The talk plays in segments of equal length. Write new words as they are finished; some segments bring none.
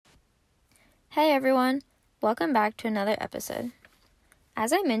Hey everyone, welcome back to another episode.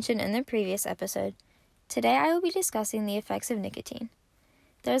 As I mentioned in the previous episode, today I will be discussing the effects of nicotine.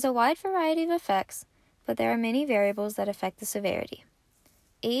 There's a wide variety of effects, but there are many variables that affect the severity.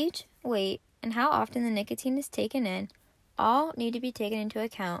 Age, weight, and how often the nicotine is taken in all need to be taken into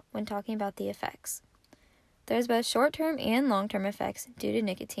account when talking about the effects. There's both short-term and long-term effects due to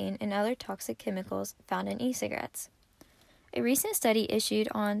nicotine and other toxic chemicals found in e-cigarettes. A recent study issued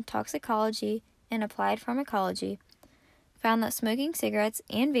on toxicology and applied pharmacology found that smoking cigarettes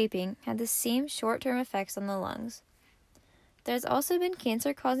and vaping had the same short-term effects on the lungs. There's also been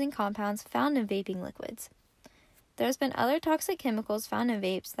cancer-causing compounds found in vaping liquids. There's been other toxic chemicals found in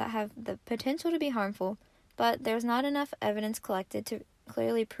vapes that have the potential to be harmful, but there's not enough evidence collected to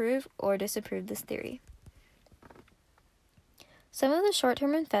clearly prove or disapprove this theory. Some of the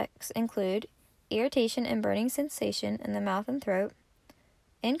short-term effects include irritation and burning sensation in the mouth and throat,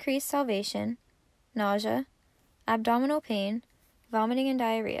 increased salivation, nausea, abdominal pain, vomiting, and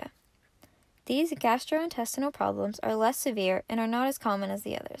diarrhea. These gastrointestinal problems are less severe and are not as common as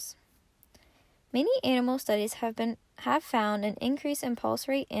the others. Many animal studies have found an increase in pulse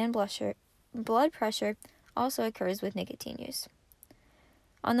rate and blood pressure also occurs with nicotine use.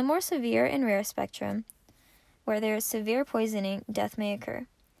 On the more severe and rare spectrum, where there is severe poisoning, death may occur.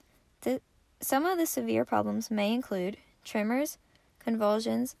 Some of the severe problems may include tremors,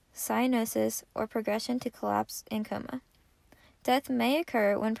 convulsions, cyanosis, or progression to collapse and coma. Death may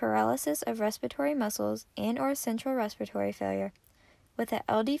occur when paralysis of respiratory muscles and/or central respiratory failure, with an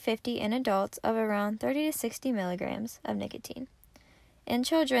LD50 in adults of around 30 to 60 milligrams of nicotine. In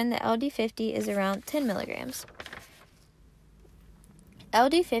children, the LD50 is around 10 milligrams.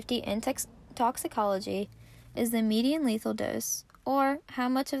 LD50 in toxicology is the median lethal dose, or how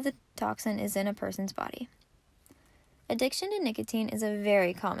much of the toxin is in a person's body. Addiction to nicotine is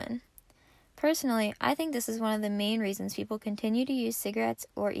very common. Personally, I think this is one of the main reasons people continue to use cigarettes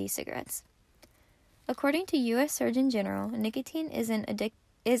or e-cigarettes. According to U.S. Surgeon General, nicotine is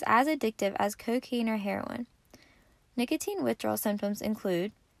as addictive as cocaine or heroin. Nicotine withdrawal symptoms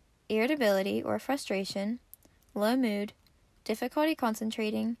include irritability or frustration, low mood, difficulty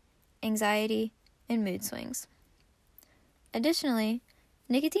concentrating, anxiety, and mood swings. Additionally,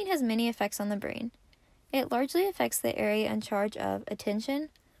 nicotine has many effects on the brain. It largely affects the area in charge of attention,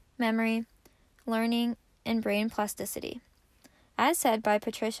 memory, learning, and brain plasticity. As said by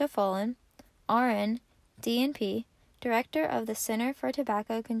Patricia Follin, RN, DNP, Director of the Center for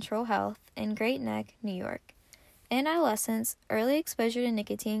Tobacco Control Health in Great Neck, New York, in adolescents, early exposure to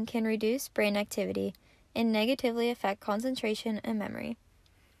nicotine can reduce brain activity and negatively affect concentration and memory.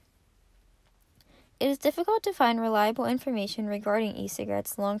 It is difficult to find reliable information regarding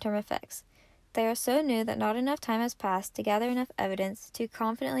e-cigarettes' long-term effects. They are so new that not enough time has passed to gather enough evidence to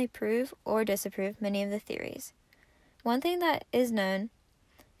confidently prove or disapprove many of the theories. One thing that is known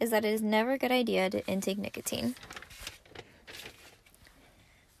is that it is never a good idea to intake nicotine.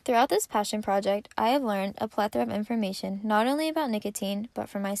 Throughout this passion project, I have learned a plethora of information not only about nicotine, but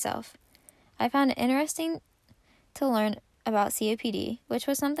for myself. I found it interesting to learn about COPD, which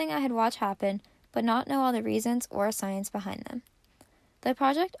was something I had watched happen, but not know all the reasons or science behind them. The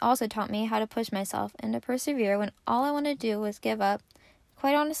project also taught me how to push myself and to persevere when all I wanted to do was give up,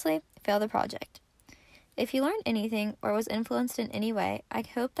 quite honestly, fail the project. If you learned anything or was influenced in any way, I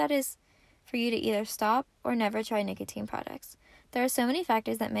hope that is for you to either stop or never try nicotine products. There are so many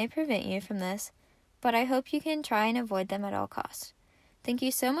factors that may prevent you from this, but I hope you can try and avoid them at all costs. Thank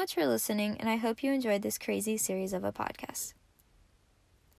you so much for listening, and I hope you enjoyed this crazy series of a podcast.